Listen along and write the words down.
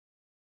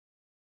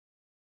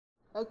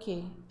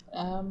Okay,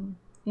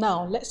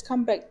 now let's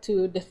come back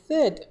to the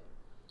third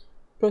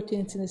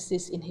protein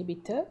synthesis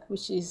inhibitor,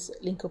 which is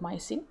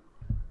lincomycin.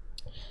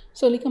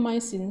 So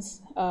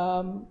lincomycins,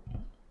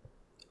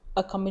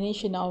 a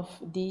combination of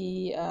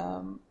the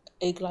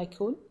a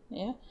glycone,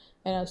 yeah,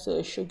 and also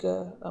a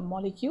sugar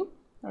molecule,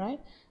 right?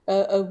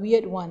 A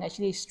weird one,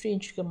 actually a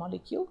strange sugar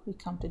molecule. We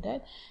come to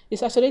that.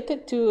 It's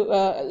isolated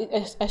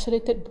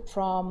isolated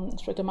from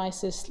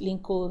Streptomyces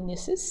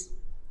lincomyces,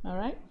 all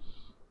right.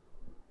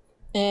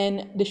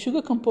 And the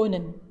sugar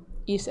component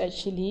is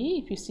actually,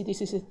 if you see, this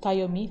is a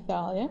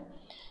thiomethyl, yeah,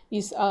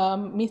 is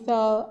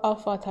methyl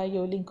alpha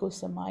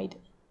thiolincosamide.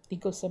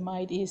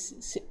 Lincosamide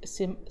is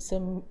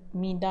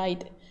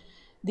samidide.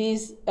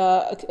 This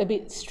a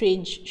bit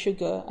strange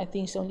sugar. I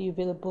think it's only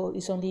available.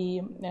 It's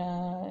only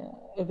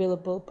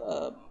available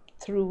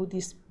through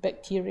this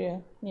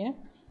bacteria. Yeah.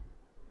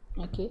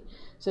 Okay.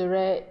 So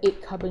rare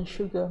 8-carbon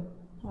sugar.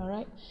 All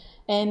right.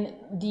 And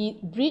the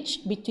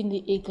bridge between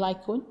the A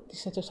glycone, the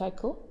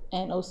cytosol,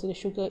 and also the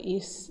sugar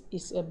is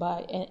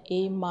by an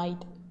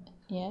amide,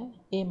 yeah,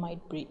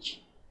 amide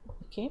bridge.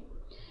 Okay.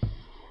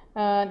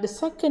 The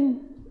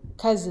second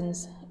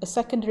cousins, a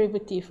second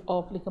derivative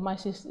of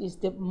lincomycin is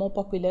the more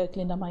popular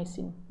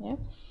clindamycin. Yeah,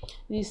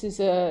 this is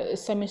a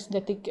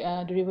semi-synthetic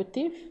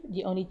derivative.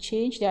 The only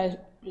change they are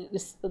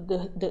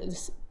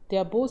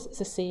both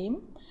the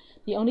same.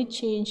 The only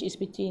change is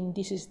between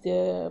this is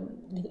the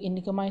in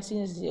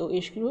lincomycin is the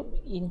OH group,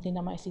 in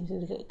clindamycin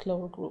is the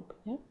chloro group.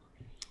 Yeah.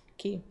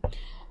 Okay.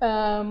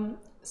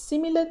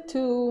 Similar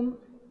to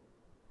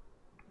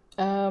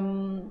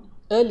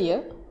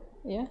earlier,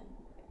 yeah.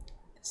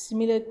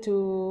 Similar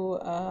to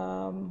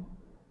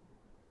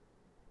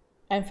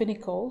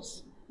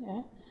amphenicals,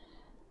 yeah,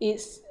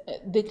 it's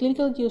the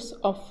clinical use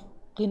of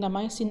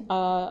clindamycin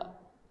are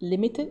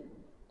limited.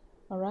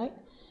 All right,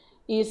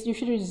 it's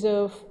usually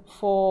reserved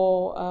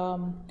for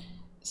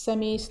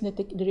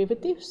semi-synthetic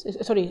derivatives.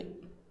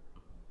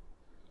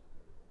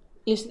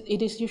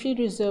 It is usually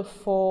reserved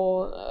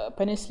for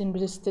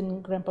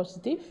penicillin-resistant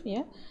gram-positive,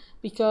 yeah,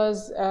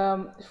 because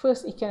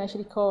first it can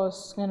actually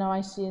cause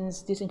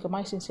clindamycins, these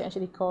lincomycins can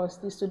actually cause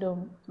this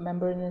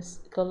pseudomembranous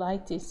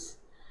colitis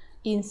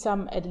in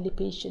some elderly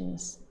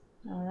patients,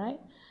 all right.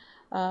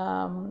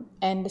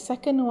 And the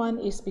second one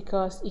is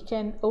because it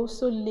can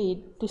also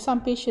lead to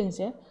some patients,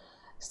 yeah,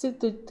 still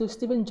to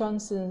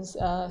Stevens-Johnson's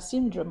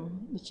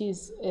syndrome, which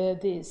is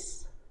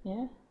this,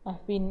 yeah.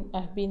 I've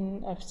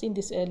seen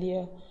this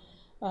earlier.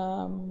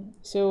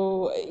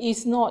 So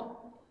it's not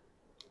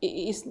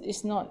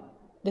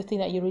the thing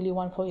that you really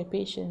want for your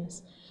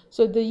patients.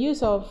 So the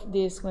use of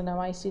this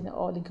clindamycin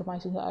or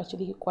lincomycin are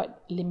actually quite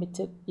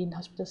limited in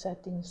hospital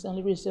settings. It's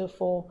only reserved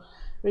for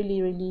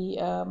really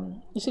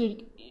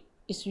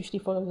it's usually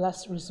for the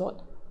last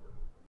resort.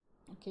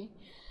 Okay,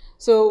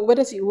 so where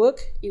does it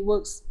work? It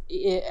works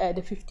at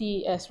the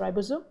 50S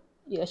ribosome.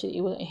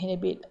 It will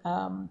inhibit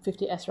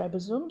 50S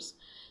ribosomes,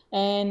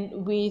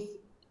 and with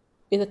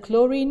a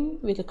chlorine,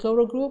 with a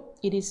chloro group,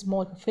 it is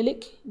more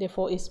lipophilic,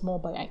 therefore it's more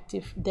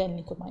bioactive than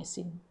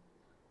lincomycin.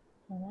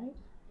 All right.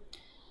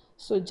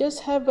 So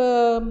just have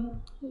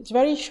it's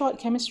very short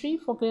chemistry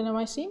for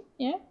clindamycin.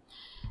 Yeah.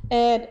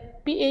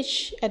 At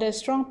a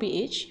strong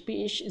pH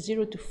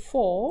 0 to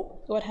 4,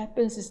 what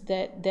happens is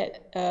that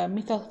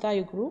methyl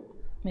thiol group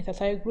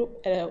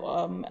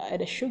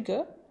at a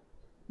sugar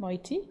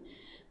moiety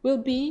will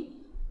be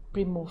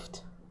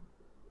removed.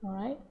 All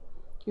right.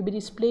 Will be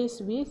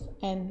displaced with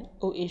an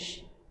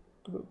OH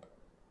group.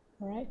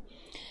 All right.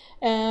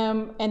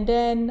 And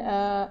then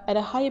at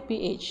a higher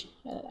pH,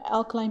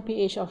 alkaline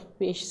pH of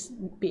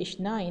pH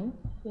 9,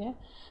 yeah,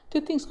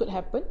 two things could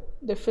happen.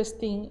 The first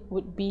thing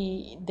would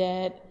be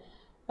that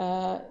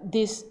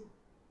this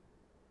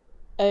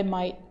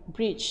amide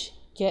bridge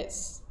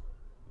gets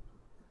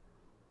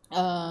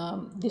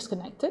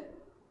disconnected.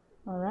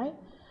 All right.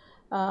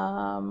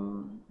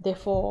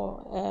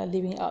 Therefore,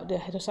 leaving out the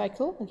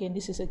heterocycle. Again,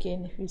 this is if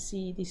you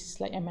see, this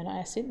is like amino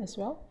acid as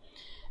well,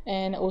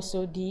 and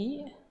also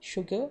the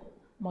sugar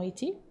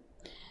moiety.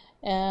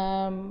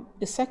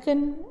 The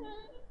second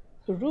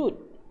route,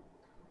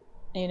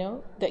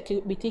 that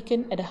could be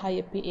taken at a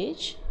higher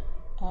pH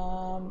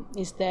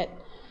is that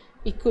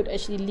it could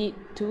actually lead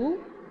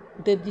to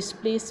the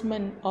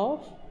displacement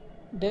of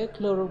the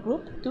chloro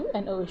group to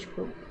an OH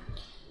group.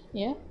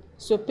 Yeah.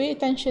 So pay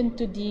attention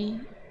to the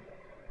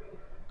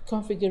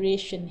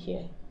configuration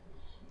here.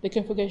 The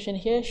configuration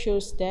here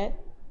shows that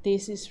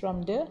this is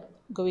from the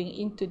going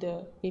into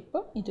the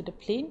paper, into the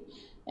plane,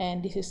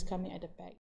 and this is coming at the back.